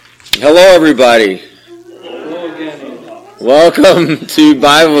Hello, everybody. Hello again. Welcome to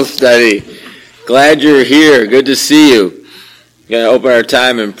Bible study. Glad you're here. Good to see you. We're going to open our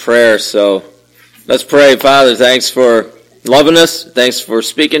time in prayer, so let's pray. Father, thanks for loving us. Thanks for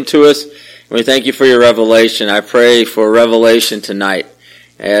speaking to us. And we thank you for your revelation. I pray for revelation tonight.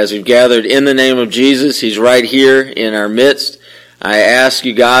 As we've gathered in the name of Jesus, He's right here in our midst. I ask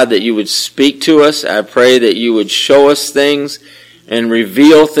you, God, that you would speak to us. I pray that you would show us things and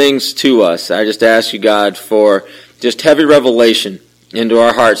reveal things to us. I just ask you, God, for just heavy revelation into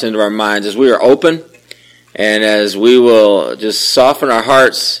our hearts, into our minds, as we are open and as we will just soften our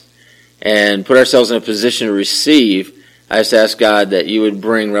hearts and put ourselves in a position to receive. I just ask, God, that you would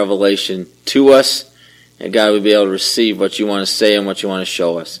bring revelation to us, and God would be able to receive what you want to say and what you want to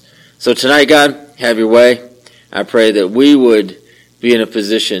show us. So tonight, God, have your way. I pray that we would be in a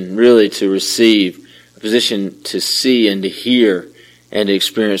position really to receive, a position to see and to hear and to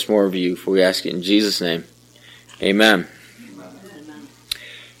experience more of you. For we ask it in Jesus' name. Amen. Amen.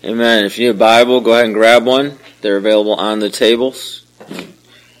 Amen. If you have a Bible, go ahead and grab one. They're available on the tables. I'm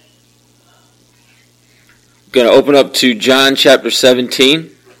going to open up to John chapter 17.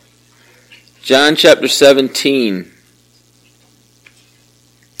 John chapter 17.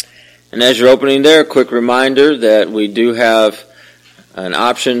 And as you're opening there, a quick reminder that we do have an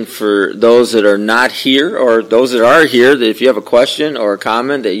option for those that are not here or those that are here, that if you have a question or a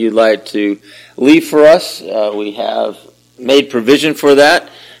comment that you'd like to leave for us, we have made provision for that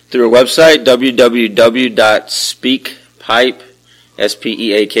through our website,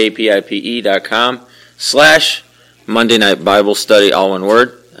 www.speakpipe.com/Monday Night Bible Study, all one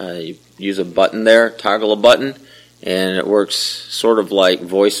word. You use a button there, toggle a button, and it works sort of like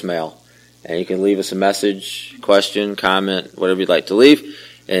voicemail. And you can leave us a message, question, comment, whatever you'd like to leave,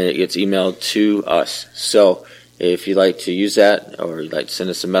 and it gets emailed to us. So if you'd like to use that or you'd like to send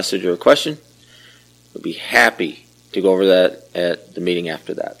us a message or a question, we'll be happy to go over that at the meeting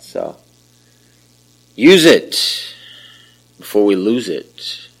after that. So use it before we lose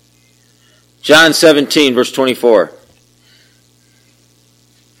it. John 17, verse 24.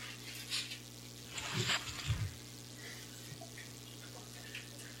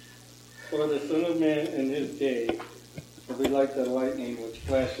 For the Son of Man in his day will be like the lightning which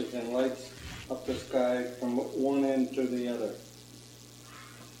flashes and lights up the sky from one end to the other.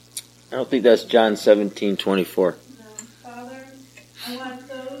 I don't think that's John 17:24. No. Father, I want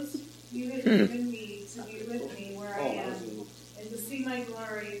those you have given me to be with me where I am, and to see my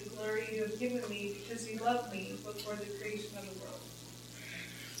glory, the glory you have given me, because you loved me before the creation of the world.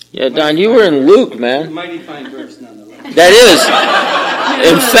 Yeah, Don, you were in Luke, man. Mighty fine verse, nonetheless. That is.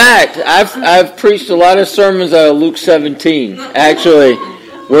 In fact, I've preached a lot of sermons out of Luke 17, actually,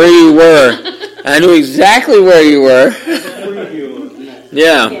 where you were. I knew exactly where you were.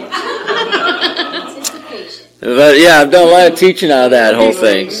 Yeah. But yeah, I've done a lot of teaching out of that whole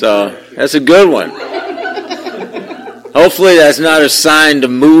thing, so that's a good one. Hopefully that's not a sign to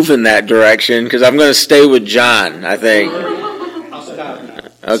move in that direction, because I'm going to stay with John, I think. I'll stop.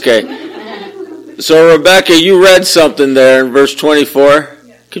 Okay. So, Rebecca, you read something there in verse 24.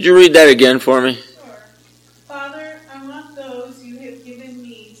 Yeah. Could you read that again for me? Sure. Father, I want those you have given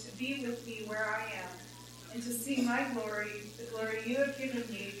me to be with me where I am, and to see my glory, the glory you have given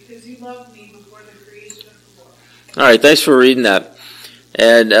me, because you loved me before the creation of the world. All right, thanks for reading that.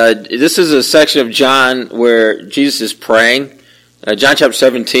 And this is a section of John where Jesus is praying. John chapter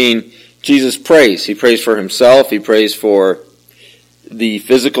 17, Jesus prays. He prays for himself. He prays for the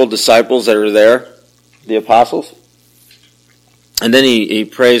physical disciples that are there, the apostles. And then he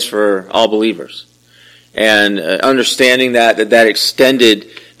prays for all believers. And understanding that extended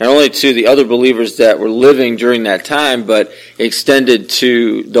not only to the other believers that were living during that time, but extended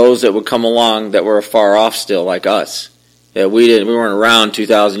to those that would come along that were afar off still, like us. That we weren't around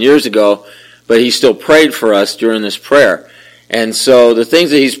 2,000 years ago, but he still prayed for us during this prayer. And so the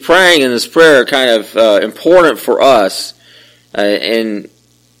things that he's praying in this prayer are kind of important for us. In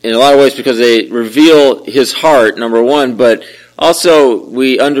a lot of ways, because they reveal his heart, number one, but also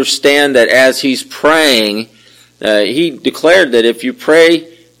we understand that as he's praying, he declared that if you pray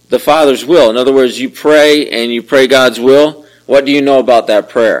the Father's will, in other words, you pray and you pray God's will, what do you know about that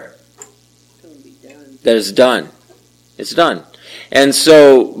prayer? That it's done. It's done. And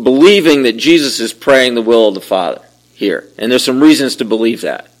so believing that Jesus is praying the will of the Father here, and there's some reasons to believe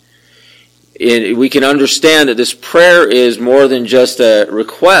that. We can understand that this prayer is more than just a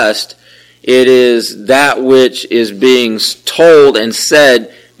request. It is that which is being told and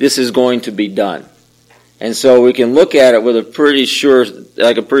said, this is going to be done. And so we can look at it with a pretty sure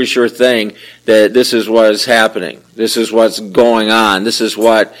thing that this is what is happening. This is what's going on. This is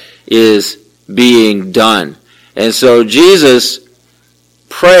what is being done. And so Jesus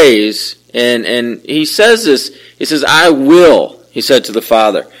prays, and he says this, he says, I will, he said to the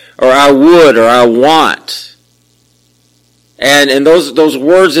Father, or I would, or I want. And those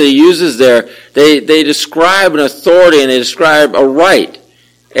words that he uses there, they describe an authority and they describe a right.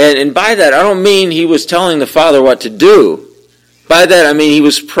 And by that, I don't mean he was telling the Father what to do. By that, I mean he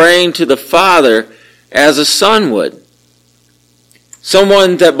was praying to the Father as a son would.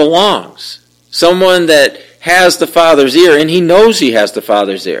 Someone that belongs. Someone that has the Father's ear, and he knows he has the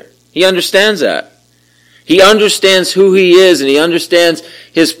Father's ear. He understands that. He understands who he is, and he understands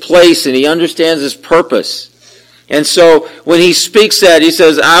his place, and he understands his purpose. And so when he speaks that, he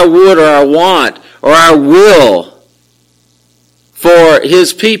says, I would, or I want, or I will for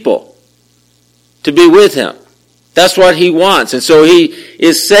his people to be with him. That's what he wants. And so he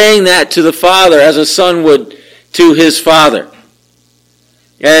is saying that to the Father as a son would to his Father.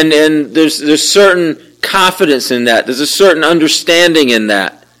 And there's certain confidence in that. There's a certain understanding in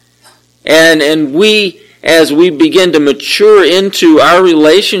that. And we, as we begin to mature into our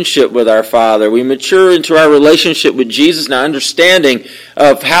relationship with our Father, we mature into our relationship with Jesus and our understanding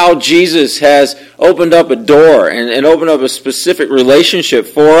of how Jesus has opened up a door and opened up a specific relationship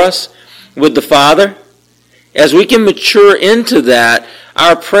for us with the Father. As we can mature into that,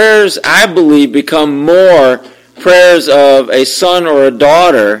 our prayers, I believe, become more prayers of a son or a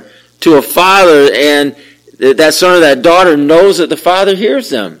daughter to a father, and that son or that daughter knows that the Father hears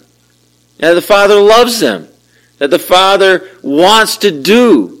them, that the Father loves them, that the Father wants to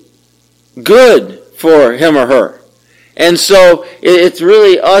do good for him or her. And so it's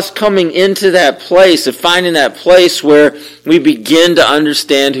really us coming into that place, of finding that place where we begin to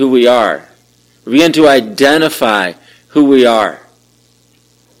understand who we are. We begin to identify who we are.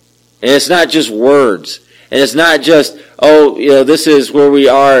 And it's not just words. And it's not just, this is where we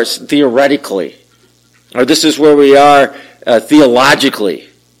are theoretically. Or this is where we are theologically,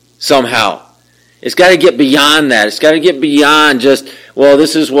 somehow. It's got to get beyond that. It's got to get beyond just,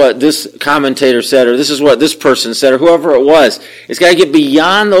 this is what this commentator said, or this is what this person said, or whoever it was. It's got to get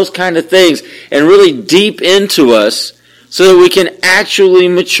beyond those kind of things and really deep into us so that we can actually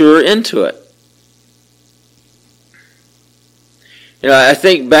mature into it. I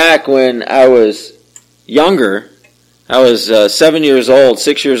think back when I was younger. I was 6 years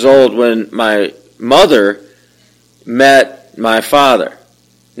old, when my mother met my father.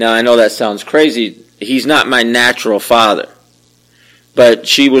 Now, I know that sounds crazy. He's not my natural father. But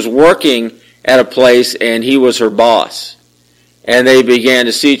she was working at a place, and he was her boss. And they began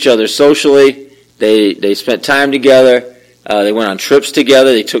to see each other socially. They spent time together. They went on trips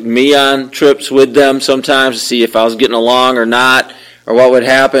together. They took me on trips with them sometimes to see if I was getting along or not, or what would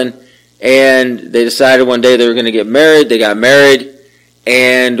happen. And they decided one day they were going to get married. They got married,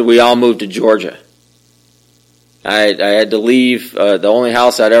 and we all moved to Georgia. I had to leave the only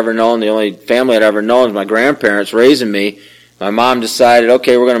house I'd ever known, the only family I'd ever known was my grandparents raising me. My mom decided,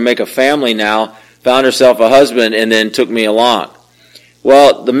 okay, we're going to make a family now, found herself a husband, and then took me along.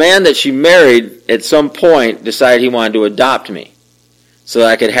 Well, the man that she married at some point decided he wanted to adopt me so that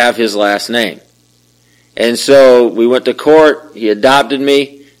I could have his last name. And so we went to court. He adopted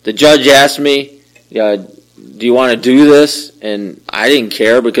me. The judge asked me, do you want to do this? And I didn't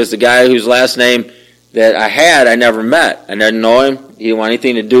care, because the guy whose last name that I had, I never met. I didn't know him. He didn't want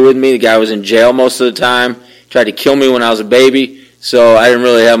anything to do with me. The guy was in jail most of the time. Tried to kill me when I was a baby. So I didn't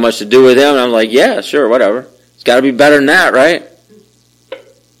really have much to do with him. And I'm like, yeah, sure, whatever. It's got to be better than that, right?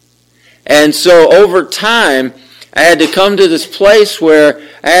 And so over time, I had to come to this place where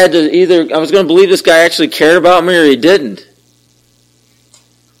I was going to believe this guy actually cared about me or he didn't.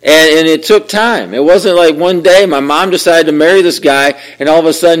 And it took time. It wasn't like one day my mom decided to marry this guy and all of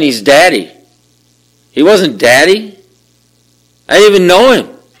a sudden he's daddy. He wasn't daddy. I didn't even know him.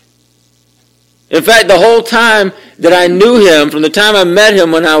 In fact, the whole time that I knew him, from the time I met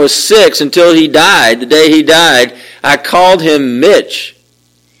him when I was 6 until he died, the day he died, I called him Mitch.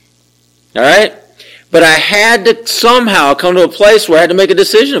 All right? But I had to somehow come to a place where I had to make a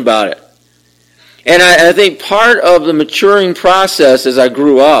decision about it. And I think part of the maturing process as I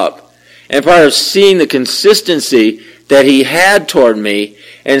grew up, and part of seeing the consistency that he had toward me,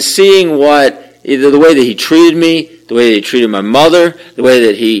 and seeing the way that he treated me, the way that he treated my mother, the way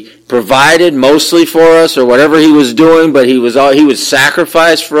that he provided mostly for us, or whatever he was doing, but he would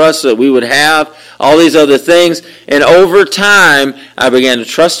sacrifice for us so that we would have all these other things. And over time, I began to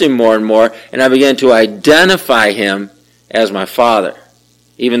trust him more and more, and I began to identify him as my father,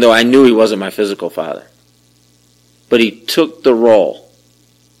 even though I knew he wasn't my physical father. but he took the role.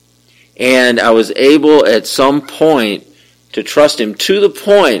 And I was able at some point to trust him, to the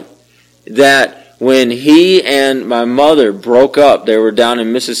point that when he and my mother broke up, they were down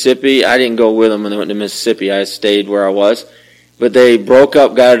in Mississippi. I didn't go with them when they went to Mississippi. I stayed where I was. But they broke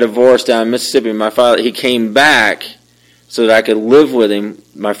up, got a divorce down in Mississippi. My father, he came back so that I could live with him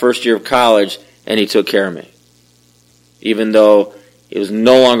my first year of college, and he took care of me, even though it was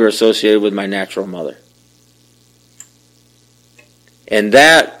no longer associated with my natural mother. And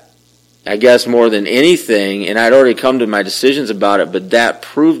that, I guess more than anything, and I'd already come to my decisions about it, but that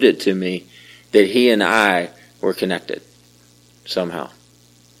proved it to me that he and I were connected somehow.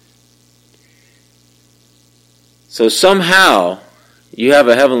 So somehow, you have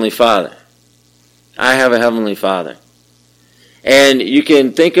a Heavenly Father. I have a Heavenly Father. And you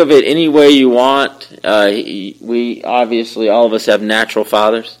can think of it any way you want. We obviously, all of us have natural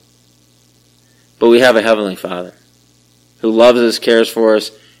fathers. But we have a Heavenly Father who loves us, cares for us,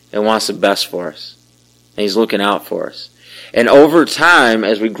 and wants the best for us. And He's looking out for us. And over time,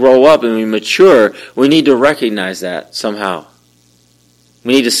 as we grow up and we mature, we need to recognize that somehow.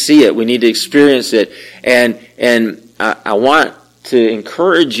 We need to see it. We need to experience it. And I want to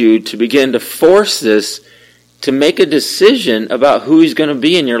encourage you to begin to force this, to make a decision about who He's going to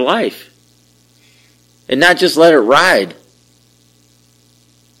be in your life. And not just let it ride.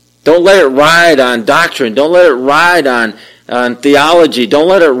 Don't let it ride on doctrine. Don't let it ride on theology. Don't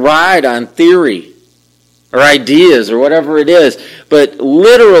let it ride on theory or ideas or whatever it is. But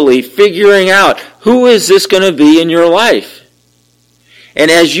literally figuring out, who is this going to be in your life? And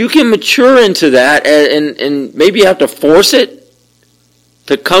as you can mature into that, and maybe you have to force it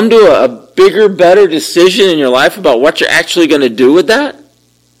to come to a bigger, better decision in your life about what you're actually going to do with that.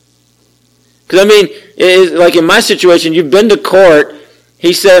 Because, I mean, like in my situation, you've been to court,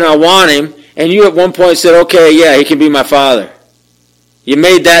 he said, I want him, and you at one point said, okay, yeah, he can be my father. You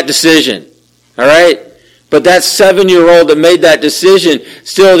made that decision, all right? But that 7-year-old that made that decision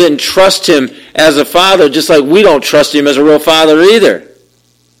still didn't trust him as a father, just like we don't trust him as a real father either,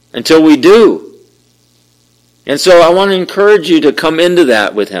 until we do. And so I want to encourage you to come into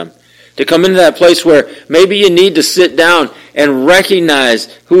that with him. To come into that place where maybe you need to sit down and recognize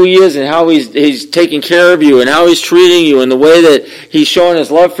who he is and how he's taking care of you and how he's treating you and the way that he's showing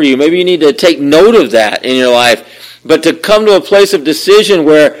his love for you. Maybe you need to take note of that in your life. But to come to a place of decision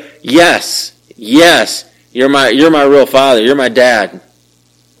where, yes, you're my real father, you're my dad.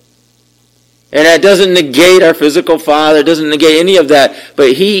 And that doesn't negate our physical father, it doesn't negate any of that,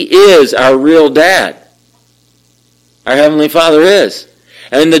 but he is our real dad. Our Heavenly Father is.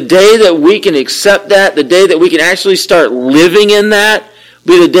 And the day that we can accept that, the day that we can actually start living in that,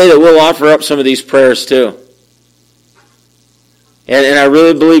 will be the day that we'll offer up some of these prayers too. And I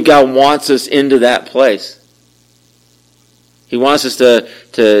really believe God wants us into that place. He wants us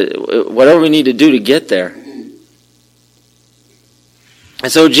to whatever we need to do to get there.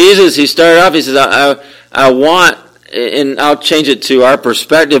 And so Jesus, he started off, he says, I want, and I'll change it to our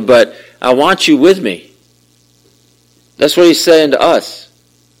perspective, but I want you with me. That's what he's saying to us.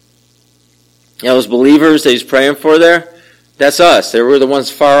 You know, those believers that he's praying for there, that's us. They were the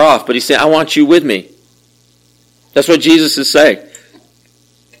ones far off. But he's saying, I want you with me. That's what Jesus is saying.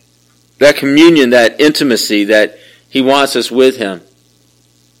 That communion, that intimacy, that he wants us with him.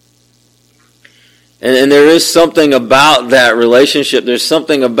 And there is something about that relationship. There's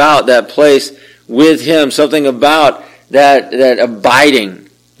something about that place with him. Something about that abiding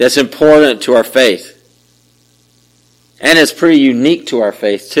that's important to our faith. And it's pretty unique to our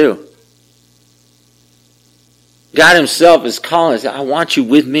faith too. God himself is calling us, I want you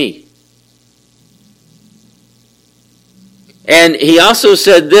with me. And he also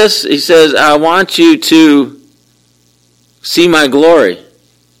said this, he says, I want you to see my glory.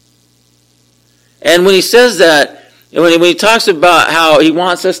 And when he says that, and when he talks about how he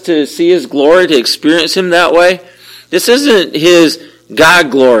wants us to see his glory, to experience him that way, this isn't his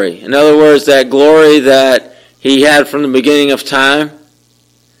God glory. In other words, that glory that he had from the beginning of time.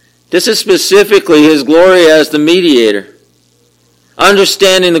 This is specifically his glory as the mediator.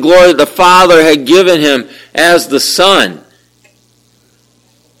 Understanding the glory that the Father had given him as the Son.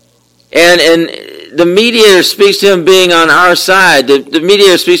 And the mediator speaks to him being on our side. The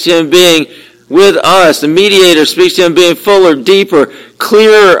mediator speaks to him being with us. The mediator speaks to him being fuller, deeper,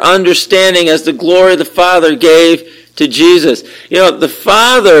 clearer understanding as the glory the Father gave to Jesus. You know, the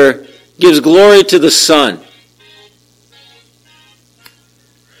Father gives glory to the Son.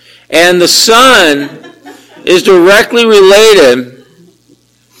 And the Son is directly related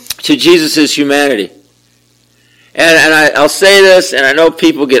to Jesus' humanity. And I'll say this, and I know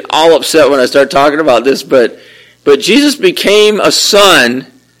people get all upset when I start talking about this, but But Jesus became a son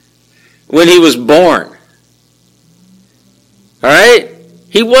when he was born. All right?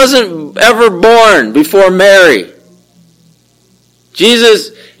 He wasn't ever born before Mary.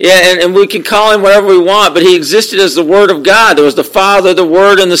 Jesus, and we can call him whatever we want, but he existed as the Word of God. There was the Father, the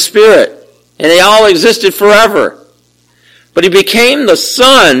Word, and the Spirit. And they all existed forever. But he became the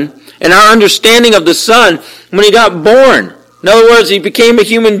Son, and our understanding of the Son, when he got born. In other words, he became a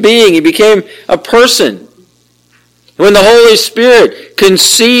human being. He became a person. When the Holy Spirit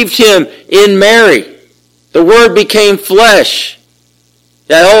conceived him in Mary, the Word became flesh.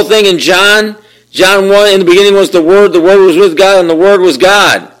 That whole thing in John 1, in the beginning was the Word was with God, and the Word was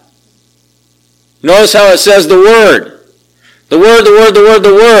God. Notice how it says the Word. The Word, the Word, the Word,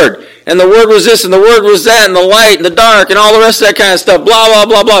 the Word. And the Word was this, and the Word was that, and the light, and the dark, and all the rest of that kind of stuff. Blah, blah,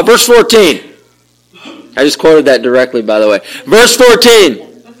 blah, blah. Verse 14. I just quoted that directly, by the way. Verse 14.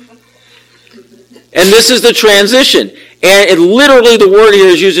 And this is the transition. And literally the word here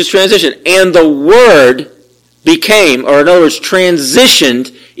is used as transition. And the Word became, or in other words,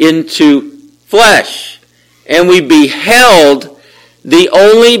 transitioned into flesh. And we beheld the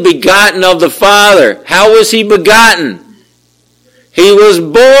only begotten of the Father. How was he begotten? He was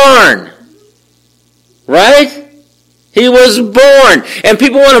born. Right? He was born. And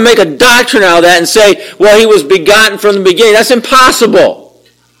people want to make a doctrine out of that and say, well, he was begotten from the beginning. That's impossible.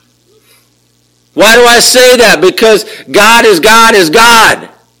 Why do I say that? Because God is God is God.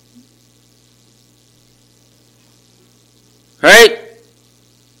 Right?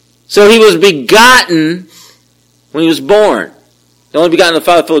 So he was begotten when he was born. The only begotten of the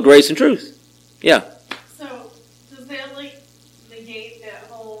Father full of grace and truth. Yeah. So, does that negate that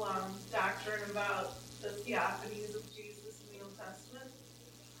whole doctrine about the theophanies of Jesus in the Old Testament?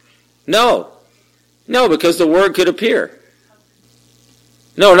 No. No, because the Word could appear.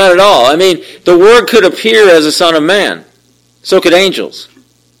 No, not at all. I mean, the Word could appear as a Son of Man. So could angels.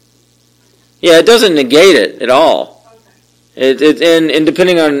 Yeah, it doesn't negate it at all. Okay. And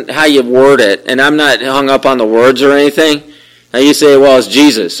depending on how you word it, and I'm not hung up on the words or anything. Now you say, well, it's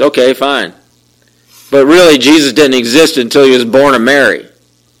Jesus. Okay, fine. But really, Jesus didn't exist until he was born of Mary.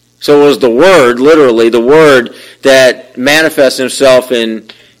 So it was the Word, literally, the Word that manifests himself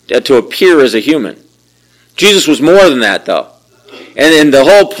to appear as a human. Jesus was more than that, though. And the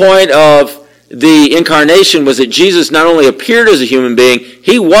whole point of the incarnation was that Jesus not only appeared as a human being,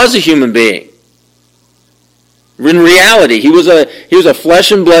 he was a human being. In reality, he was a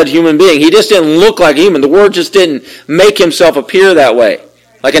flesh and blood human being. He just didn't look like a human. The Word just didn't make himself appear that way,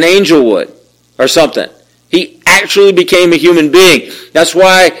 like an angel would, or something. He actually became a human being. That's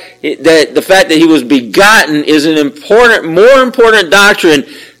why the fact that he was begotten is more important doctrine.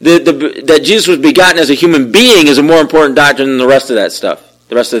 That Jesus was begotten as a human being is a more important doctrine than the rest of that stuff,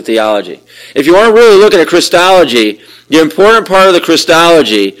 the rest of the theology. If you want to really look at a Christology, the important part of the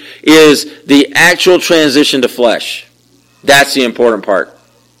Christology is the actual transition to flesh. That's the important part.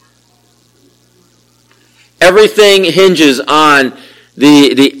 Everything hinges on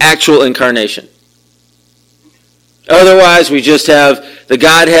the actual incarnation. Otherwise, we just have the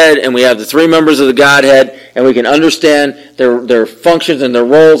Godhead, and we have the three members of the Godhead, and we can understand their functions and their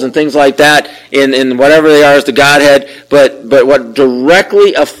roles and things like that in whatever they are as the Godhead. But what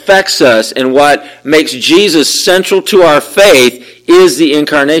directly affects us and what makes Jesus central to our faith is the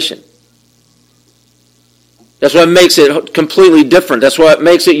incarnation. That's what makes it completely different. That's what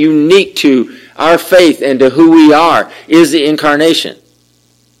makes it unique to our faith and to who we are, is the incarnation.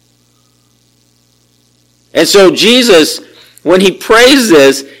 And so Jesus, when he prays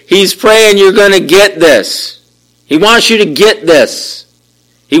this, he's praying you're going to get this. He wants you to get this.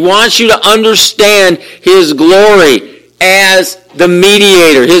 He wants you to understand his glory as the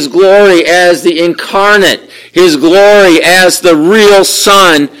mediator, his glory as the incarnate, his glory as the real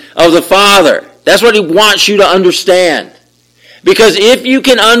Son of the Father. That's what he wants you to understand. Because if you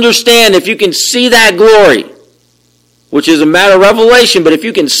can understand, if you can see that glory, which is a matter of revelation, but if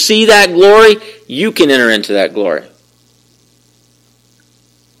you can see that glory, you can enter into that glory.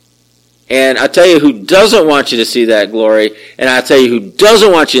 And I tell you who doesn't want you to see that glory, and I tell you who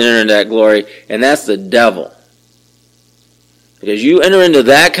doesn't want you to enter into that glory, and that's the devil. Because you enter into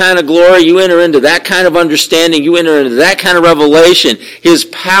that kind of glory, you enter into that kind of understanding, you enter into that kind of revelation, his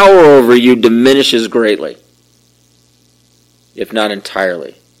power over you diminishes greatly, if not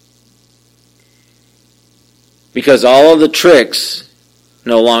entirely. Because all of the tricks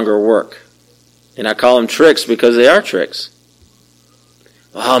no longer work. And I call them tricks because they are tricks.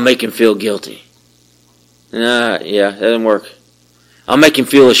 Well, I'll make him feel guilty. Yeah, that doesn't work. I'll make him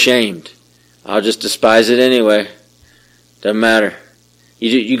feel ashamed. I'll just despise it anyway. Doesn't matter.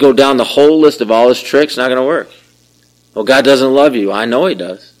 You go down the whole list of all his tricks, not going to work. Well, God doesn't love you. I know he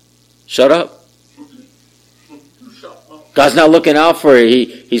does. Shut up. God's not looking out for you.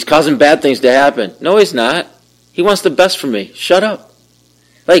 He's causing bad things to happen. No, he's not. He wants the best for me. Shut up.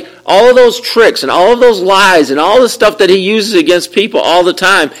 Like, all of those tricks and all of those lies and all the stuff that he uses against people all the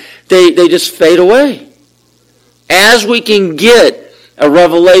time, they just fade away. As we can get a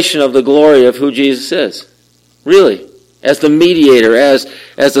revelation of the glory of who Jesus is. Really. As the mediator, as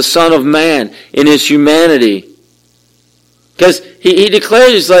the Son of Man in his humanity. Because he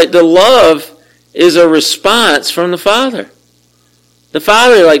declares, like, the love is a response from the Father. The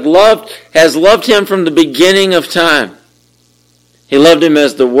Father, has loved him from the beginning of time. He loved him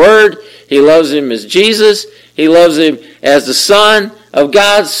as the Word. He loves him as Jesus. He loves him as the Son of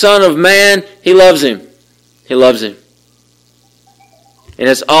God, Son of Man. He loves him. He loves him. And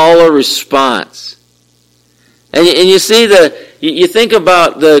it's all a response. And you see, you think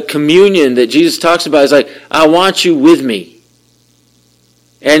about the communion that Jesus talks about. It's like, I want you with me.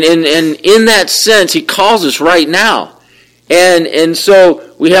 And in that sense, he calls us right now. And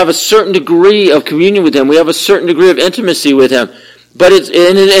so we have a certain degree of communion with him. We have a certain degree of intimacy with him. But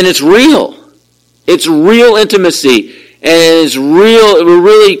it's real. It's real intimacy. And it's real, we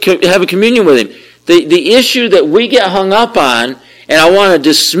really have a communion with him. The issue that we get hung up on, and I want to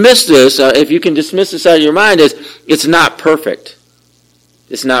dismiss this, if you can dismiss this out of your mind, is it's not perfect.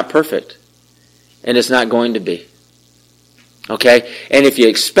 It's not perfect. And it's not going to be. Okay? And if you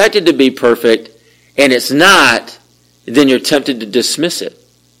expect it to be perfect, and it's not, then you're tempted to dismiss it.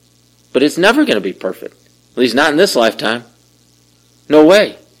 But it's never going to be perfect. At least not in this lifetime. No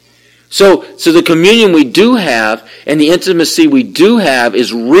way. So the communion we do have and the intimacy we do have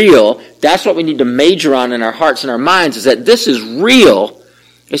is real. That's what we need to major on in our hearts and our minds, is that this is real.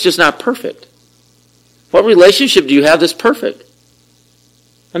 It's just not perfect. What relationship do you have that's perfect?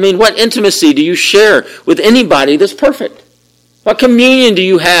 I mean, what intimacy do you share with anybody that's perfect? What communion do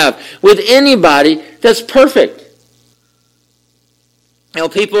you have with anybody that's perfect? You know,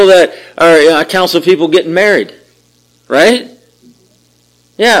 people that are, I counsel people getting married, right?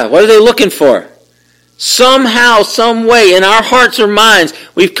 Yeah, what are they looking for? Somehow, some way, in our hearts or minds,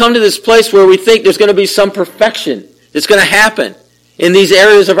 we've come to this place where we think there's going to be some perfection that's going to happen in these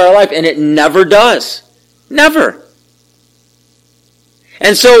areas of our life, and it never does. Never.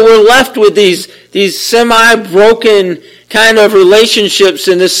 And so we're left with these semi-broken kind of relationships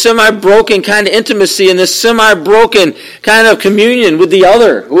and this semi-broken kind of intimacy and this semi-broken kind of communion with the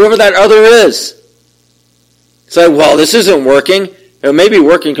other, whoever that other is. It's like, well, this isn't working. It may be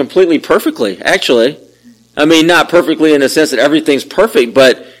working completely perfectly, actually. I mean, not perfectly in the sense that everything's perfect,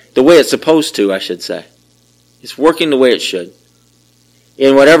 but the way it's supposed to, I should say. It's working the way it should.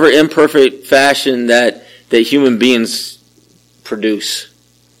 In whatever imperfect fashion that human beings produce.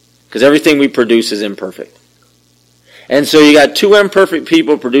 Because everything we produce is imperfect. And so you got two imperfect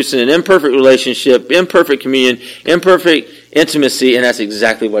people producing an imperfect relationship, imperfect communion, imperfect intimacy, and that's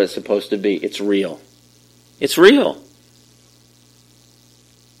exactly what it's supposed to be. It's real. It's real.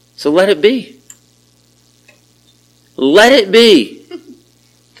 So let it be. Let it be.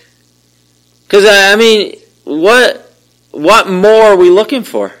 Because, I mean, what more are we looking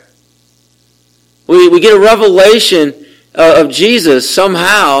for? We get a revelation of Jesus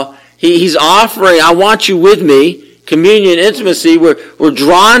somehow. He's offering, I want you with me. Communion, intimacy, we're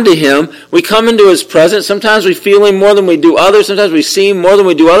drawn to him. We come into his presence. Sometimes we feel him more than we do others. Sometimes we see him more than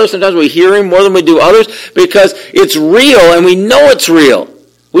we do others. Sometimes we hear him more than we do others because it's real and we know it's real.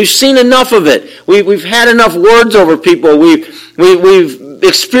 We've seen enough of it. We've had enough words over people. We've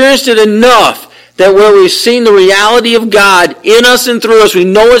experienced it enough that where we've seen the reality of God in us and through us, we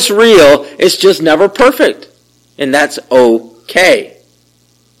know it's real. It's just never perfect. And that's okay.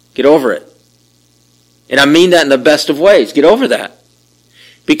 Get over it. And I mean that in the best of ways. Get over that.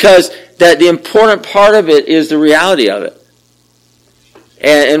 Because that the important part of it is the reality of it.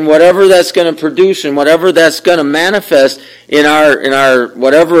 And whatever that's going to produce and whatever that's going to manifest in our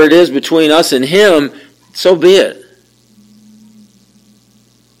whatever it is between us and him, so be it.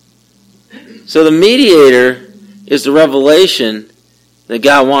 So the mediator is the revelation that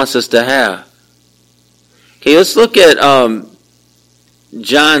God wants us to have. Okay, let's look at John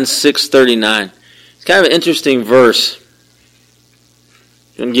 6:39. It's kind of an interesting verse.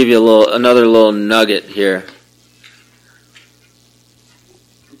 I'm going to give you another little nugget here.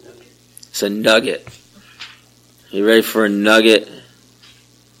 It's a nugget. You ready for a nugget?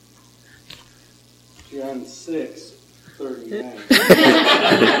 John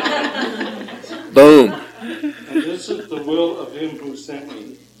 6:39. Boom. And this is the will of him who sent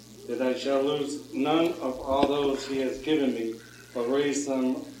me, that I shall lose none of all those he has given me, but raise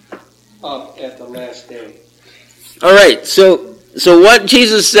them up at the last day. All right, so what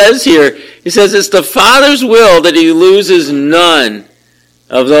Jesus says here, he says it's the Father's will that he loses none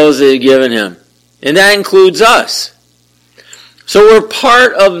of those that he's given him. And that includes us. So we're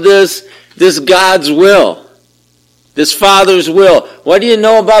part of this God's will. This Father's will. What do you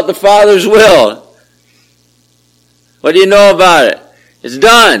know about the Father's will? What do you know about it? It's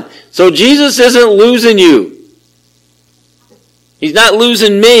done. So Jesus isn't losing you. He's not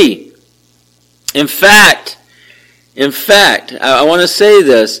losing me. In fact, I want to say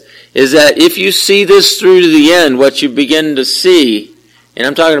this, is that if you see this through to the end, what you begin to see, and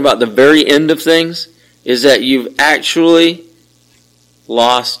I'm talking about the very end of things, is that you've actually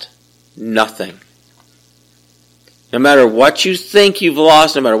lost nothing. No matter what you think you've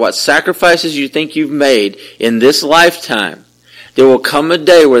lost, no matter what sacrifices you think you've made in this lifetime, there will come a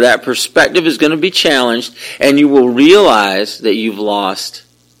day where that perspective is going to be challenged and you will realize that you've lost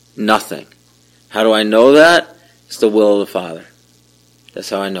nothing. How do I know that? It's the will of the Father. That's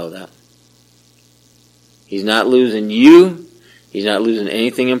how I know that. He's not losing you. He's not losing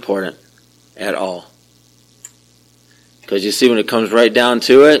anything important at all. Because you see, when it comes right down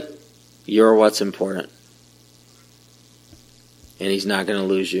to it, you're what's important. And he's not going to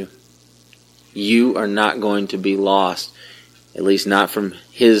lose you. You are not going to be lost. At least not from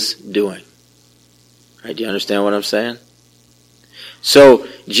his doing. Right? Do you understand what I'm saying? So,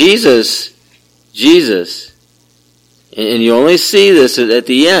 Jesus, and you only see this at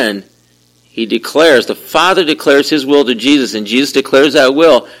the end, the Father declares his will to Jesus, and Jesus declares that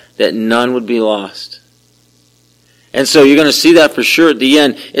will, that none would be lost. And so you're going to see that for sure at the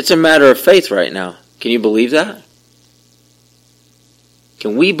end. It's a matter of faith right now. Can you believe that?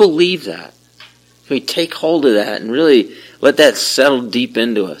 Can we believe that? Can we take hold of that and really let that settle deep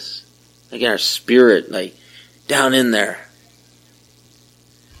into us? Like in our spirit, like down in there.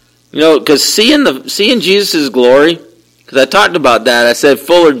 You know, because seeing Jesus' glory, because I talked about that, I said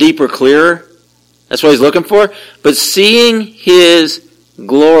fuller, deeper, clearer. That's what he's looking for. But seeing his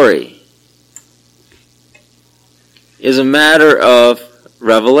glory is a matter of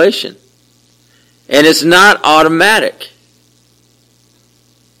revelation. And it's not automatic.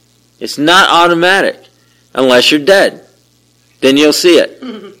 It's not automatic unless you're dead. Then you'll see it.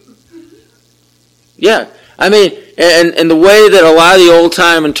 Yeah. I mean, and the way that a lot of the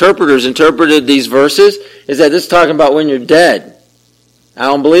old-time interpreters interpreted these verses is that this is talking about when you're dead. I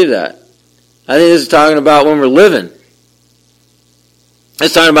don't believe that. I think this is talking about when we're living.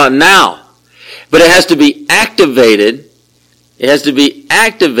 It's talking about now. But it has to be activated. It has to be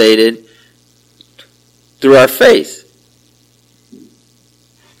activated through our faith.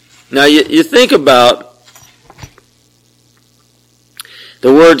 Now, you think about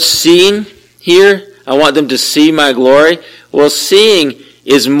the word seeing here. I want them to see my glory. Well, seeing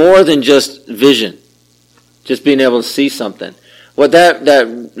is more than just vision. Just being able to see something. What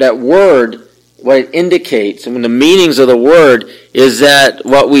that word, what it indicates, and the meanings of the word, is that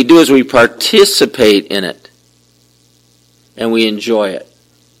what we do is we participate in it. And we enjoy it.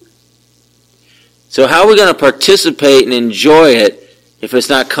 So how are we going to participate and enjoy it if it's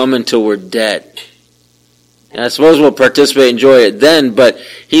not coming till we're dead? And I suppose we'll participate and enjoy it then, but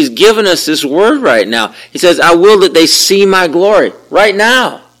he's given us this word right now. He says, I will that they see my glory right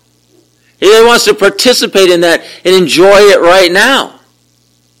now. He wants to participate in that and enjoy it right now.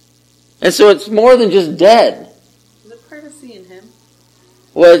 And so it's more than just dead. Is it part of seeing him?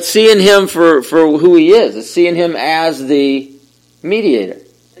 Well, it's seeing him for who he is. It's seeing him as the mediator.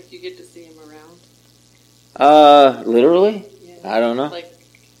 Like you get to see him around? Literally? Yeah. I don't know. Like,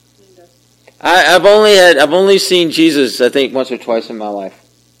 I've only seen Jesus, I think, once or twice in my life.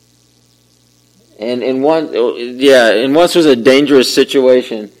 And once was a dangerous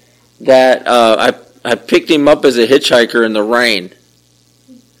situation that I picked him up as a hitchhiker in the rain.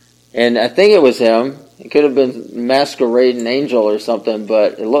 And I think it was him. It could have been masquerading angel or something,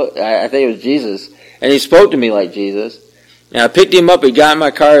 but I think it was Jesus. And he spoke to me like Jesus. And I picked him up, he got in my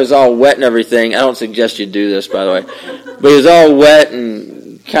car, he was all wet and everything. I don't suggest you do this, by the way. But he was all wet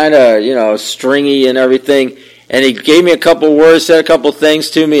and kind of, stringy and everything. And he gave me a couple words, said a couple things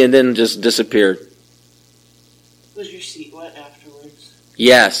to me, and then just disappeared. Was your seat wet afterwards?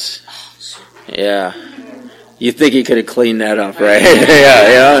 Yes. Yeah. You think he could have cleaned that up, right?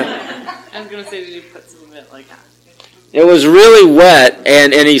 Yeah. I was going to say, did you put some of it, like... It was really wet,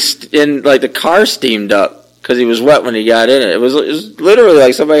 and the car steamed up because he was wet when he got in it. It was literally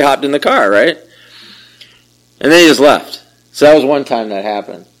like somebody hopped in the car, right? And then he just left. So that was one time that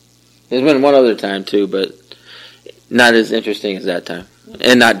happened. There's been one other time too, but not as interesting as that time.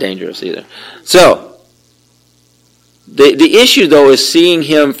 And not dangerous either. So, the issue though is seeing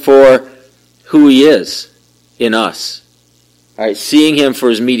him for who he is. in us. All right, seeing him for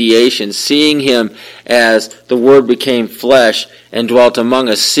his mediation, seeing him as the Word became flesh and dwelt among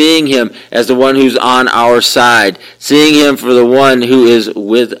us, seeing him as the one who's on our side, seeing him for the one who is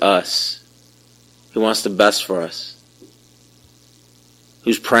with us, who wants the best for us,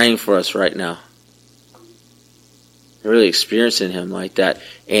 who's praying for us right now. Really experiencing him like that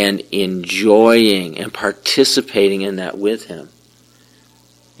and enjoying and participating in that with him.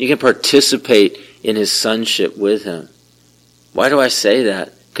 You can participate in his sonship with him. Why do I say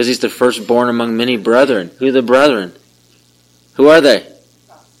that? Because he's the firstborn among many brethren. Who are the brethren? Who are they?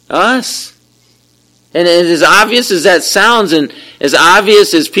 Us. And as obvious as that sounds, and as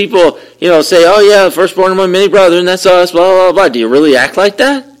obvious as people, say, oh yeah, firstborn among many brethren, that's us, blah, blah, blah. Do you really act like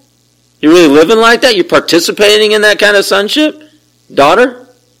that? You really living like that? You're participating in that kind of sonship?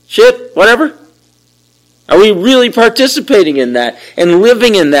 Daughtership? Whatever? Are we really participating in that and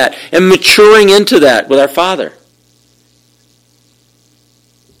living in that and maturing into that with our Father?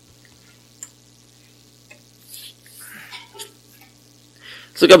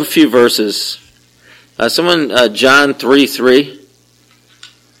 Let's look up a few verses. John 3:3,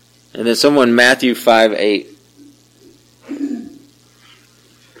 and then someone Matthew 5:8.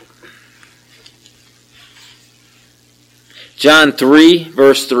 John 3,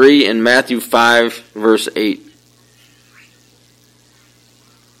 verse 3, and Matthew 5, verse 8.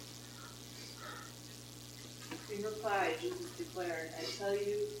 In reply, Jesus declared, I tell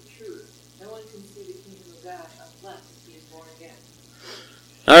you the truth. No one can see the kingdom of God unless he is born again.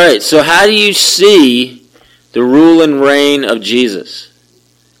 All right, so how do you see the rule and reign of Jesus?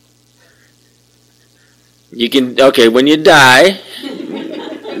 When you die,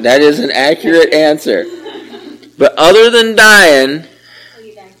 that is an accurate answer. But other than dying,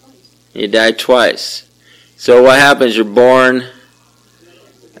 you die twice. So what happens? You're born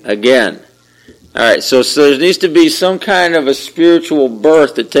again. All right, so there needs to be some kind of a spiritual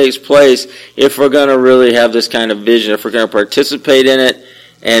birth that takes place if we're going to really have this kind of vision, if we're going to participate in it,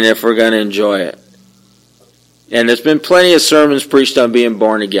 and if we're going to enjoy it. And there's been plenty of sermons preached on being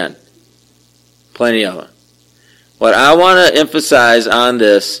born again. Plenty of them. What I want to emphasize on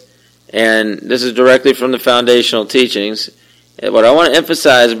this, and this is directly from the foundational teachings, what I want to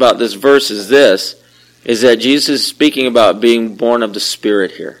emphasize about this verse is that Jesus is speaking about being born of the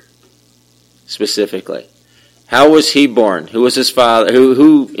Spirit here, specifically. How was he born? Who was his father?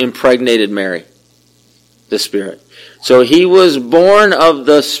 Who impregnated Mary? The Spirit. So he was born of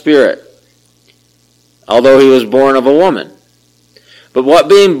the Spirit, although he was born of a woman. But what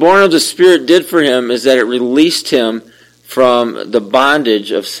being born of the Spirit did for him is that it released him from the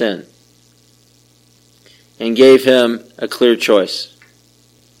bondage of sin and gave him a clear choice.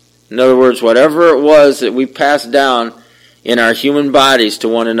 In other words, whatever it was that we passed down in our human bodies to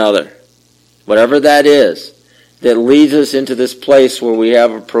one another, whatever that is, that leads us into this place where we have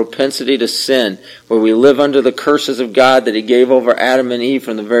a propensity to sin, where we live under the curses of God that he gave over Adam and Eve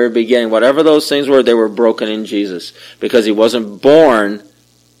from the very beginning. Whatever those things were, they were broken in Jesus, because he wasn't born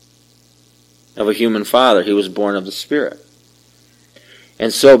of a human father. He was born of the Spirit.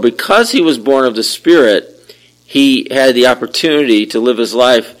 And so because he was born of the Spirit, he had the opportunity to live his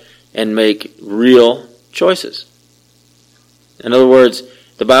life and make real choices. In other words,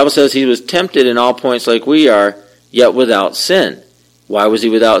 the Bible says he was tempted in all points like we are, yet without sin. Why was he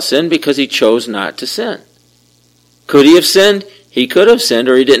without sin? Because he chose not to sin. Could he have sinned? He could have sinned,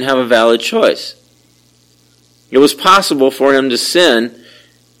 or he didn't have a valid choice. It was possible for him to sin.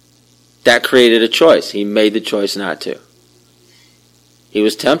 That created a choice. He made the choice not to. He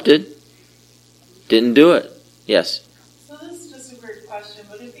was tempted. Didn't do it. Yes? So this is just a weird question,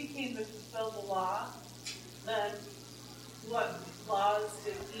 but if he came to fulfill the law, then what laws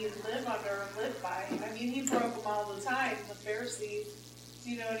did he live under or live by? I mean, he broke them all the time, the Pharisees.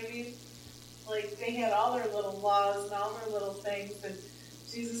 Do you know what I mean? Like, they had all their little laws and all their little things, and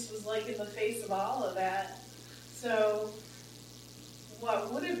Jesus was like in the face of all of that. So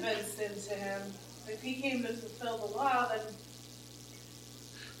what would have been sin to him? If he came to fulfill the law, then...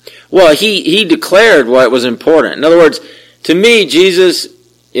 Well, he declared what was important. In other words, to me, Jesus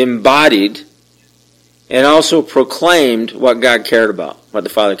embodied and also proclaimed what God cared about, what the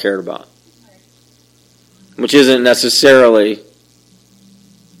Father cared about. Which isn't necessarily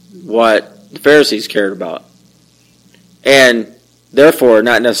what the Pharisees cared about. And therefore,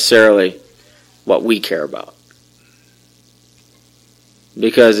 not necessarily what we care about.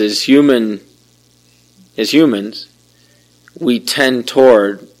 Because as humans, we tend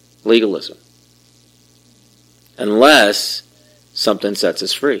toward legalism. Unless something sets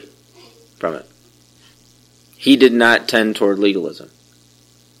us free from it. He did not tend toward legalism.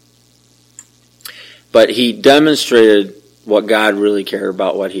 But he demonstrated what God really cared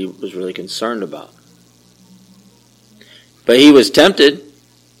about, what he was really concerned about. But he was tempted.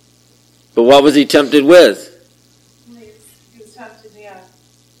 But what was he tempted with? He was tempted,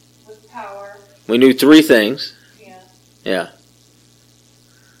 with power. We knew 3 things. Yeah.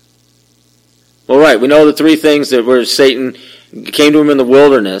 Well, right. We know the 3 things that were Satan came to him in the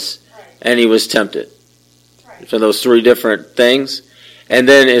wilderness, and he was tempted. Right. So those 3 different things. And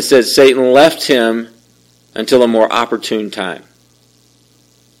then it says Satan left him until a more opportune time.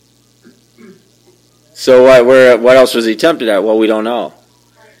 So what else was he tempted at? Well, we don't know.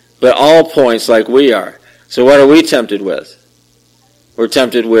 But all points like we are. So what are we tempted with? We're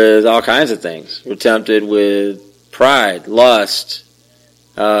tempted with all kinds of things. We're tempted with pride, lust,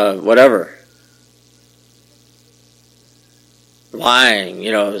 whatever. Lying,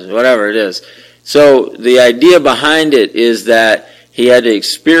 whatever it is. So the idea behind it is that he had to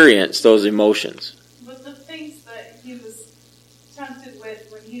experience those emotions. But the things that he was tempted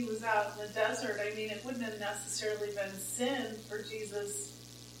with when he was out in the desert, it wouldn't have necessarily been sin for Jesus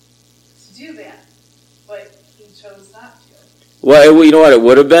to do that. But he chose not to. Well, you know what it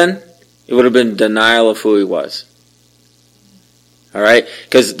would have been? It would have been denial of who he was. All right?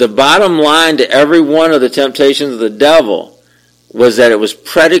 Because the bottom line to every one of the temptations of the devil was that it was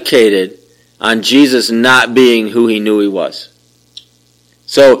predicated on Jesus not being who he knew he was.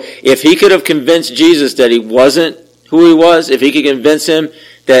 So if he could have convinced Jesus that he wasn't who he was, if he could convince him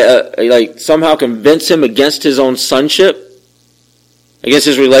that, somehow convince him against his own sonship, against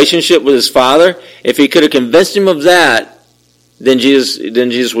his relationship with his Father, if he could have convinced him of that, then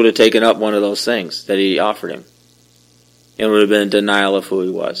Jesus would have taken up one of those things that he offered him. And it would have been denial of who he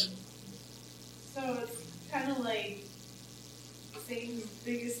was. So it's kind of like Satan's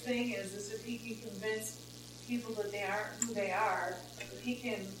biggest thing is if he can convince people that they aren't who they are, if he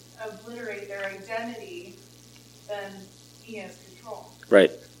can obliterate their identity, then he has control. Right.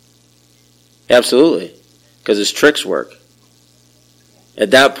 Absolutely. Because his tricks work.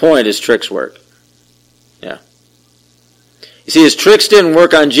 At that point, his tricks work. Yeah. You see, his tricks didn't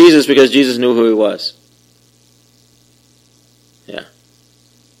work on Jesus because Jesus knew who he was. Yeah.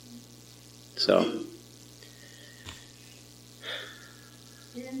 So.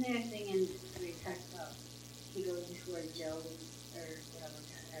 Isn't there a thing in where he talks about he goes before Job or whatever,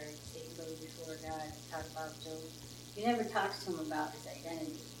 or Satan goes before God to talk about Job? He never talks to him about his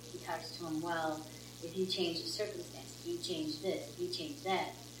identity. He talks to him, well, if you change the circumstance, if you change this, if you change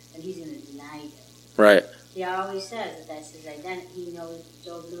that, then he's going to deny you. Right. He always says that that's his identity. He knows,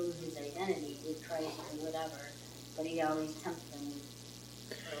 Job knows his identity with Christ or whatever, but he always tempts him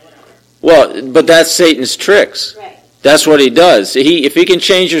or whatever. Well, but that's Satan's tricks. Right. That's what he does. If he can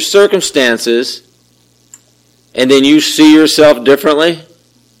change your circumstances, and then you see yourself differently,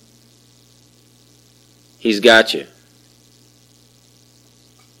 he's got you.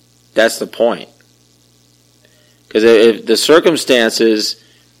 That's the point. Because if the circumstances,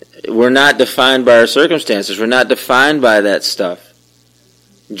 we're not defined by our circumstances. We're not defined by that stuff.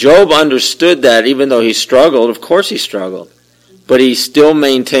 Job understood that even though he struggled. Of course he struggled. But he still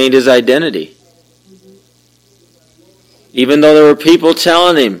maintained his identity. Even though there were people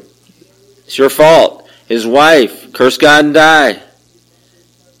telling him, it's your fault. His wife, curse God and die.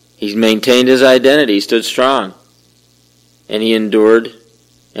 He maintained his identity. He stood strong. And he endured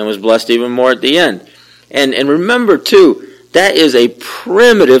and was blessed even more at the end. And remember, too, that is a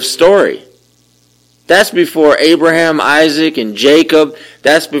primitive story. That's before Abraham, Isaac, and Jacob.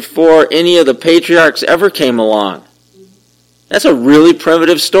 That's before any of the patriarchs ever came along. That's a really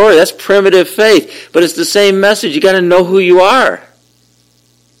primitive story. That's primitive faith. But it's the same message. You got to know who you are.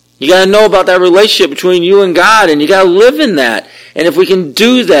 You got to know about that relationship between you and God, and you got to live in that. And if we can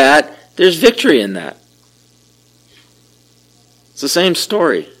do that, there's victory in that. It's the same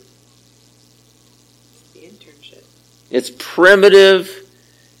story. The internship. It's primitive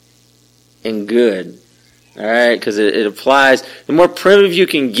and good. All right? Because it applies. The more primitive you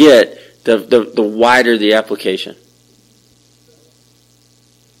can get, the wider the application.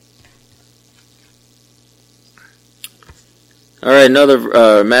 All right,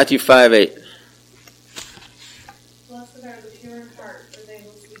 another Matthew 5:8. Blessed are the pure in heart, for they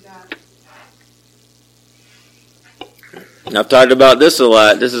will see God. I've talked about this a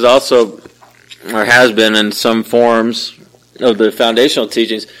lot. This is also, or has been in some forms of the foundational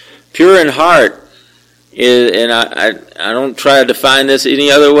teachings. Pure in heart is, and I don't try to define this any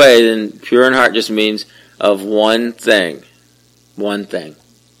other way than pure in heart just means of one thing. One thing.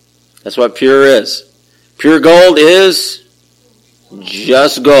 That's what pure is. Pure gold is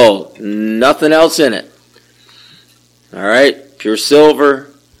just gold. Nothing else in it. All right? Pure silver,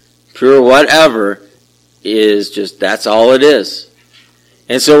 pure whatever, is just, that's all it is.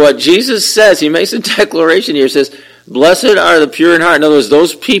 And so what Jesus says, he makes a declaration here, says, blessed are the pure in heart. In other words,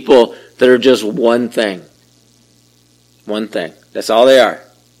 those people that are just one thing. One thing. That's all they are.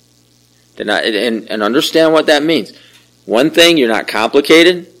 They're not, and understand what that means. One thing, you're not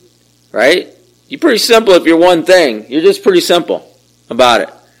complicated, right? You're pretty simple if you're one thing. You're just pretty simple about it.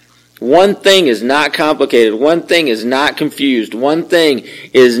 One thing is not complicated. One thing is not confused. One thing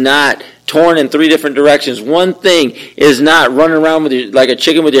is not torn in 3 different directions. One thing is not running around with like a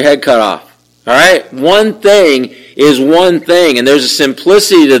chicken with your head cut off. All right? One thing is one thing, and there's a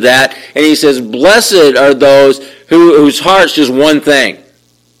simplicity to that. And he says, blessed are those whose heart's just one thing.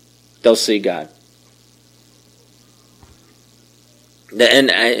 They'll see God.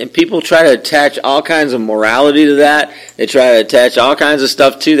 And people try to attach all kinds of morality to that. They try to attach all kinds of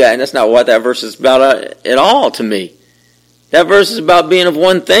stuff to that, and that's not what that verse is about at all to me. That verse is about being of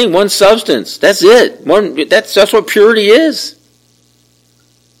one thing, one substance. That's it. That's what purity is.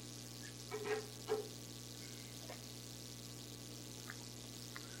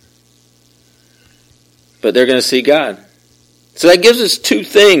 But they're going to see God. So that gives us 2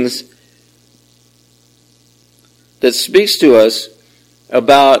 things that speaks to us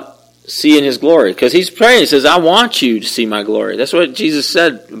about seeing his glory. Because he's praying, he says, I want you to see my glory. That's what Jesus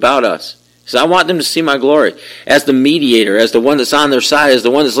said about us. He says, I want them to see my glory. As the mediator, as the one that's on their side, as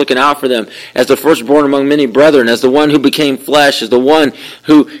the one that's looking out for them, as the firstborn among many brethren, as the one who became flesh, as the one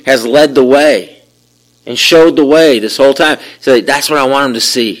who has led the way and showed the way this whole time. So that's what I want them to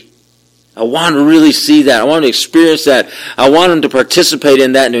see. I want them to really see that. I want them to experience that. I want them to participate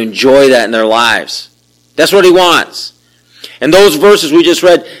in that and to enjoy that in their lives. That's what he wants. And those verses we just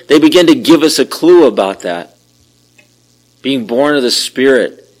read, they begin to give us a clue about that. Being born of the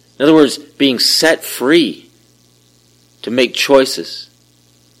Spirit. In other words, being set free to make choices.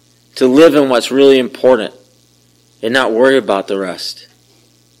 To live in what's really important and not worry about the rest.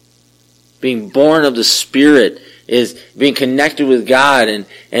 Being born of the Spirit is being connected with God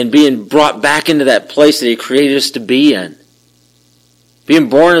and being brought back into that place that he created us to be in. Being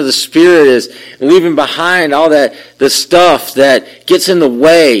born of the Spirit is leaving behind all that the stuff that gets in the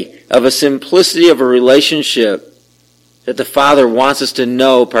way of a simplicity of a relationship that the Father wants us to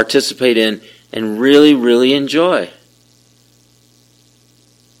know, participate in, and really, really enjoy.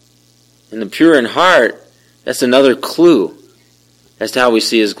 And the pure in heart, that's another clue as to how we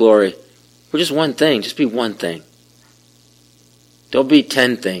see his glory. We're just one thing. Just be one thing. Don't be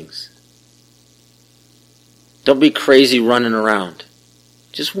 10 things. Don't be crazy running around.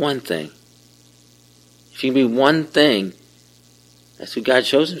 Just one thing. If you can be one thing, that's who God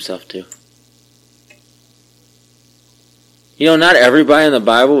shows himself to. You know, not everybody in the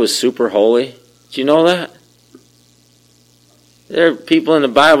Bible was super holy. Did you know that? There are people in the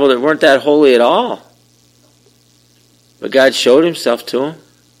Bible that weren't that holy at all. But God showed himself to them.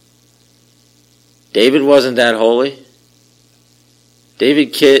 David wasn't that holy.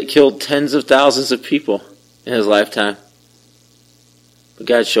 David killed tens of thousands of people in his lifetime. But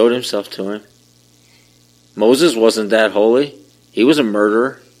God showed himself to him. Moses wasn't that holy. He was a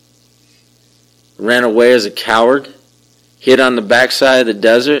murderer. Ran away as a coward. Hid on the backside of the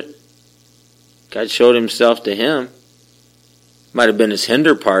desert. God showed himself to him. Might have been his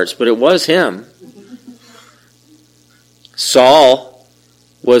hinder parts, but it was him. Saul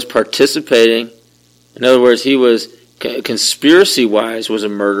was participating. In other words, he was, conspiracy-wise, was a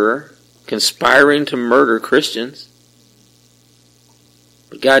murderer. Conspiring to murder Christians.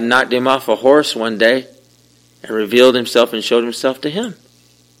 But God knocked him off a horse one day and revealed himself and showed himself to him.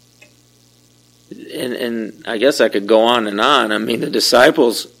 And I guess I could go on and on. I mean, the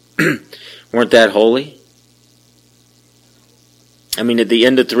disciples weren't that holy. I mean, at the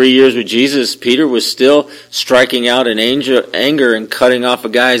end of 3 years with Jesus, Peter was still striking out in anger and cutting off a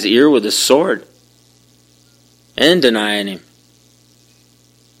guy's ear with a sword. And denying him.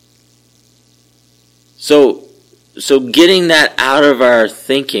 So getting that out of our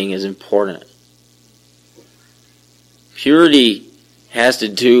thinking is important. Purity has to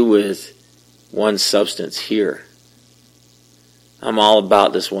do with one substance here. I'm all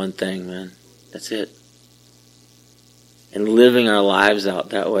about this one thing, man. That's it. And living our lives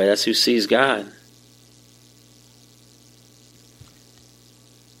out that way. That's who sees God.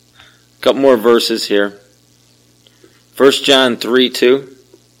 A couple more verses here. 1 John 3:2.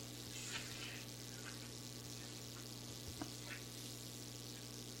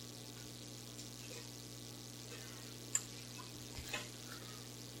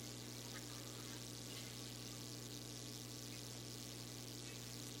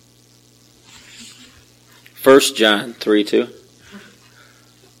 First John 3:2.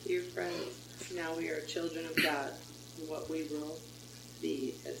 Dear friends, now we are children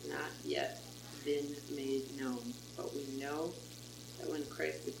yet been made known. But we know that when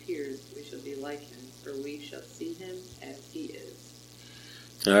Christ appears, we shall be like him, for we shall see him as he is.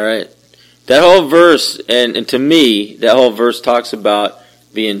 All right. That whole verse, and to me, that whole verse talks about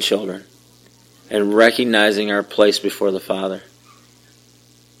being children and recognizing our place before the Father.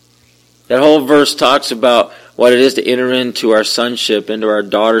 That whole verse talks about what it is to enter into our sonship, into our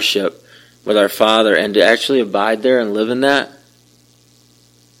daughtership with our Father, and to actually abide there and live in that.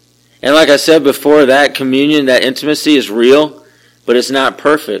 And like I said before, that communion, that intimacy is real, but it's not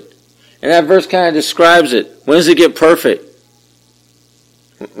perfect. And that verse kind of describes it. When does it get perfect?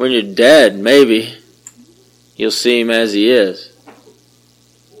 When you're dead, maybe. You'll see him as he is.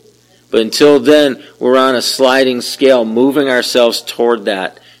 But until then, we're on a sliding scale, moving ourselves toward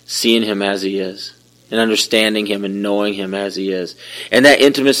that, seeing him as he is, and understanding him and knowing him as he is. And that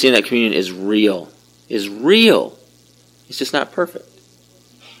intimacy and that communion is real. Is real. It's just not perfect.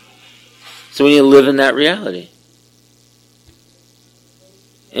 So we need to live in that reality.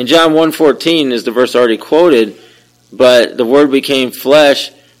 In John 1:14 is the verse already quoted, but the Word became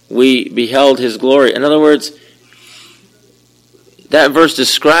flesh, we beheld his glory. In other words, that verse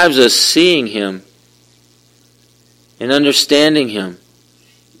describes us seeing him and understanding him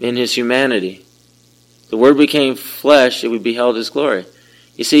in his humanity. The Word became flesh, and we beheld his glory.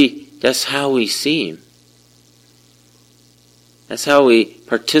 You see, that's how we see him. That's how we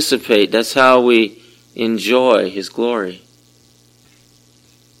participate. That's how we enjoy his glory.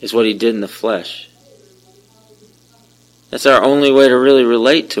 Is what he did in the flesh. That's our only way to really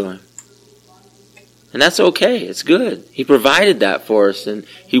relate to him. And that's okay. It's good. He provided that for us, and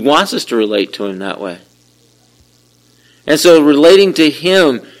he wants us to relate to him that way. And so relating to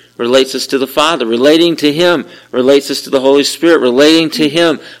him relates us to the Father. Relating to him relates us to the Holy Spirit. Relating to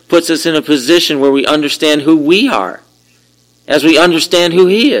him puts us in a position where we understand who we are as we understand who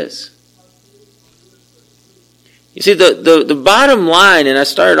he is. You see, the bottom line, and I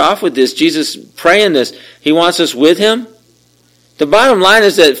started off with this, Jesus praying this, he wants us with him. The bottom line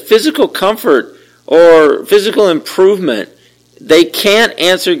is that physical comfort or physical improvement, they can't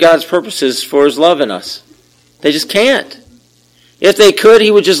answer God's purposes for his love in us. They just can't. If they could,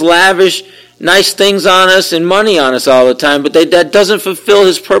 he would just lavish nice things on us and money on us all the time, but that doesn't fulfill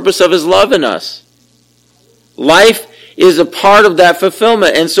his purpose of his love in us. Life is a part of that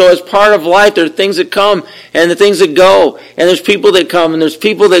fulfillment. And so as part of life, there are things that come and the things that go. And there's people that come and there's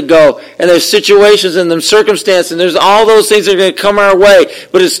people that go. And there's situations and there's circumstances. And there's all those things that are going to come our way.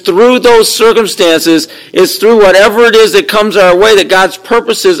 But it's through those circumstances, it's through whatever it is that comes our way that God's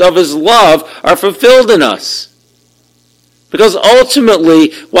purposes of his love are fulfilled in us. Because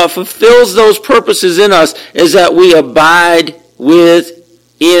ultimately, what fulfills those purposes in us is that we abide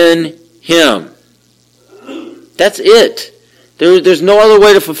within him. That's it. There's no other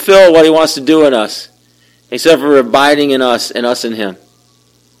way to fulfill what he wants to do in us except for abiding in us and us in him.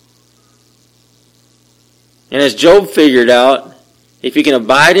 And as Job figured out, if you can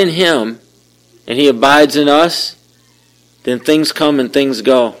abide in him and he abides in us, then things come and things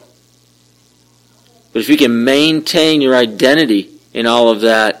go. But if you can maintain your identity in all of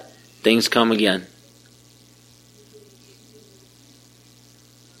that, things come again.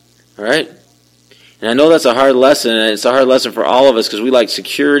 All right? And I know that's a hard lesson, and it's a hard lesson for all of us because we like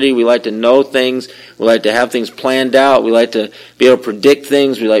security, we like to know things, we like to have things planned out, we like to be able to predict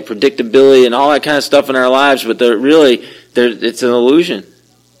things, we like predictability and all that kind of stuff in our lives, but it's an illusion.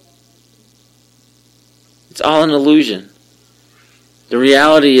 It's all an illusion. The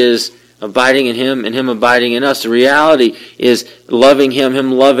reality is abiding in him and him abiding in us. The reality is loving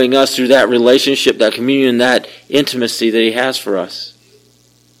him loving us through that relationship, that communion, that intimacy that he has for us.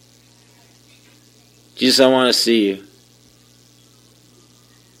 Jesus, I want to see you.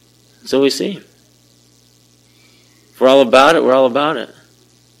 So we see him. If we're all about it, we're all about it.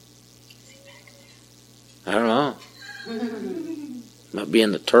 I don't know. Might be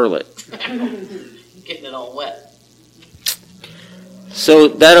in the toilet. Getting it all wet. So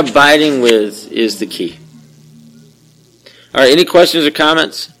that abiding with is the key. All right, any questions or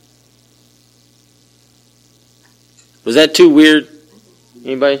comments? Was that too weird?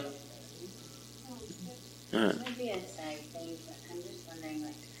 Anybody? All right. Maybe a side thing, but I'm just wondering,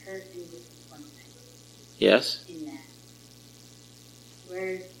 like, hurt and disappointment. Yes? In that.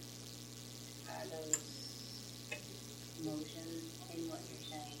 Where are those emotions in what you're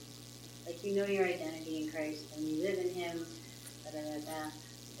saying? Like, you know your identity in Christ, and you live in him, da-da-da-da.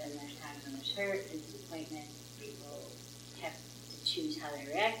 Then there's times when there's hurt and disappointment. People have to choose how they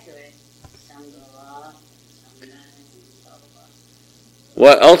react to it. Some go off, some don't, blah, blah, blah.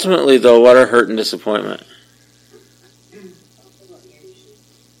 What ultimately, though, what are hurt and disappointment?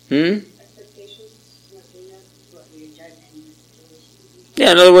 Expectations, what you're judging in the situation.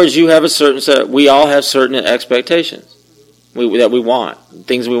 Yeah, in other words, you have a certain set. We all have certain expectations that we want.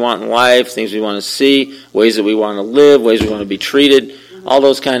 Things we want in life, things we want to see, ways that we want to live, ways we want to be treated, all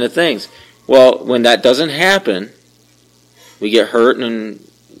those kind of things. Well, when that doesn't happen, we get hurt and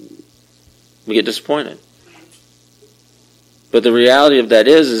we get disappointed. But the reality of that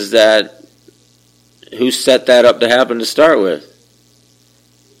is that who set that up to happen to start with?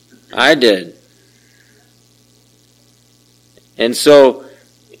 I did. And so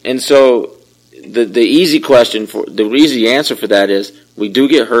the easy answer for that is we do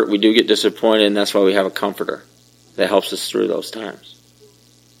get hurt, we do get disappointed, and that's why we have a comforter that helps us through those times.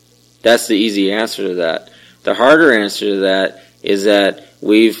 That's the easy answer to that. The harder answer to that is that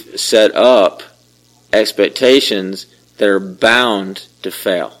we've set up expectations that are bound to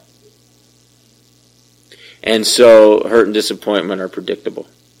fail. And so hurt and disappointment are predictable.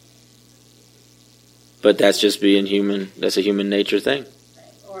 But that's just being human. That's a human nature thing.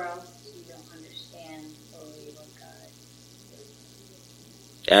 Right. Or else you don't understand fully what God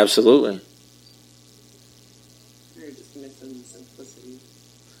is. Absolutely. You're just missing the simplicity.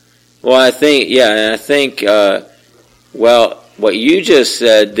 Well, I think, what you just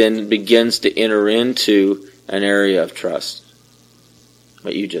said then begins to enter into an area of trust.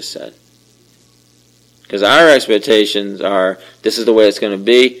 What you just said. Because our expectations are, this is the way it's going to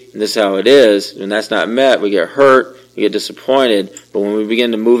be, and this is how it is. When that's not met, we get hurt, we get disappointed. But when we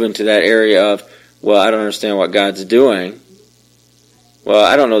begin to move into that area of, well, I don't understand what God's doing. Well,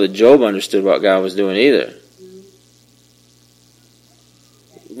 I don't know that Job understood what God was doing either.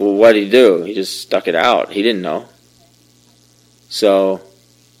 Well, what did he do? He just stuck it out. He didn't know. So.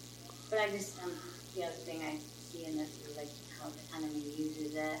 But I just, the other thing I see in this is like how the enemy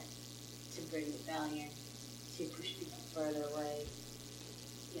uses that to bring rebellion, to push people further away.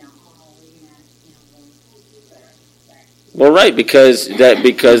 You know, oh, you're not, whatever. Well, right, because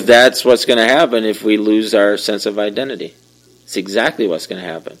that's what's going to happen if we lose our sense of identity. It's exactly what's going to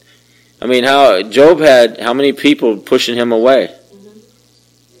happen. I mean, Job had how many people pushing him away? Mm-hmm.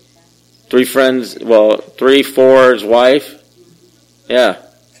 3 friends, 3, 4, his wife. Yeah.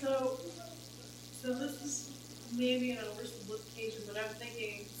 So this is maybe an oversimplification, but I'm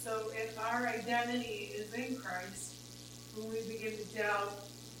thinking, so if our identity is in Christ, when we begin to doubt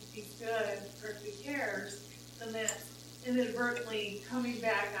if he's good or if he cares, then that's inadvertently coming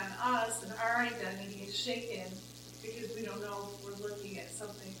back on us, and our identity is shaken because we don't know if we're looking at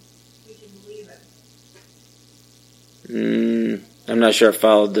something we can believe in. I'm not sure I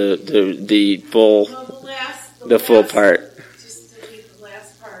followed the full Well, the full part. Just to read the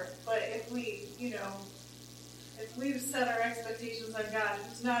last part. But if we, if we've set our expectations on God,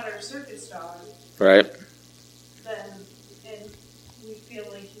 who's not our circus dog, Right. and we feel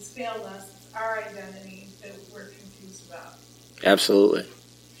like he's failed us, it's our identity that we're confused about. Absolutely.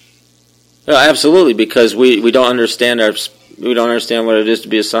 No, absolutely, because we don't understand what it is to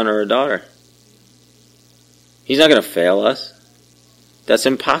be a son or a daughter. He's not going to fail us. That's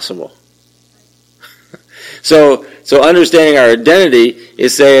impossible. So understanding our identity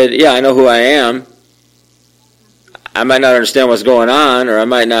is saying, yeah, I know who I am. I might not understand what's going on, or I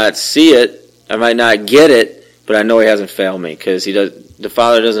might not see it, I might not get it, but I know he hasn't failed me, because the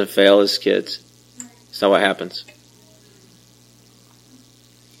Father doesn't fail his kids. That's not what happens.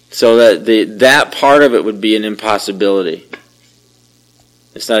 So that part of it would be an impossibility.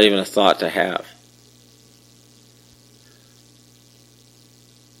 It's not even a thought to have.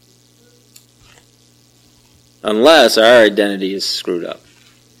 Unless our identity is screwed up.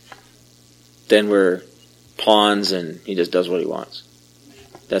 Then we're pawns and he just does what he wants.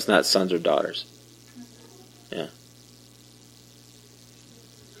 That's not sons or daughters. Yeah.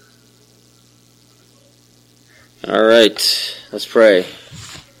 All right. Let's pray.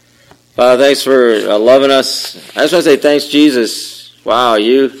 Father, thanks for loving us. I just want to say thanks, Jesus. Wow,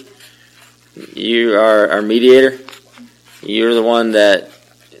 you are our mediator. You're the one that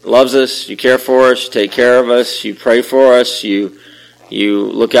loves us. You care for us. You take care of us. You pray for us. You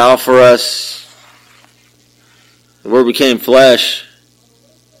look out for us. The Word became flesh.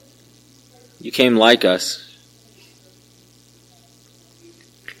 You came like us.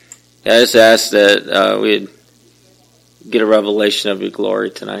 I just ask that we'd get a revelation of your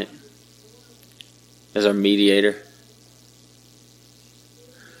glory tonight as our mediator.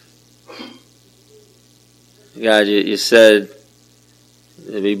 God, you said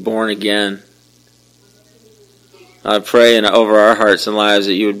to be born again. I pray over our hearts and lives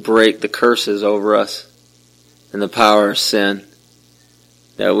that you would break the curses over us and the power of sin,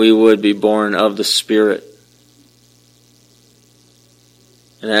 that we would be born of the Spirit.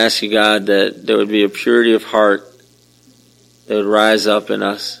 And I ask you, God, that there would be a purity of heart that would rise up in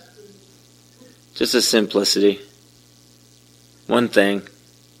us. Just a simplicity. One thing.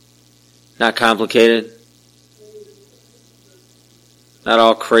 Not complicated. Not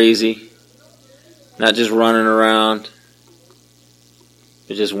all crazy. Not just running around.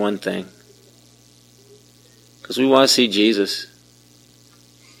 But just one thing. Because we want to see Jesus.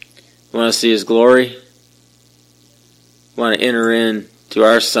 We want to see His glory. We want to enter into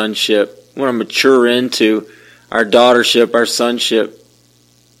our sonship. We want to mature into our daughtership, our sonship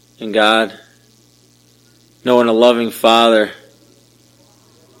in God. Knowing a loving Father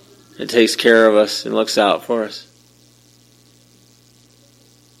that takes care of us and looks out for us.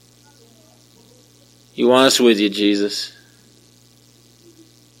 You want us with you, Jesus.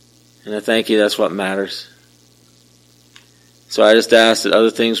 And I thank you that's what matters. So I just ask that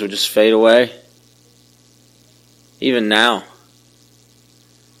other things would just fade away. Even now.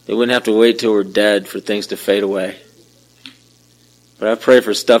 They wouldn't have to wait till we're dead for things to fade away. But I pray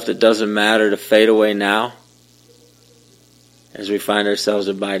for stuff that doesn't matter to fade away now as we find ourselves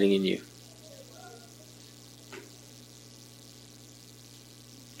abiding in you.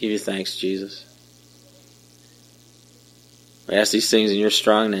 Give you thanks, Jesus. I ask these things in your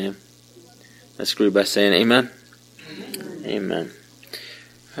strong name. Let's agree by saying amen. Amen.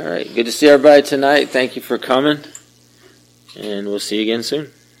 All right. Good to see everybody tonight. Thank you for coming. And we'll see you again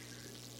soon.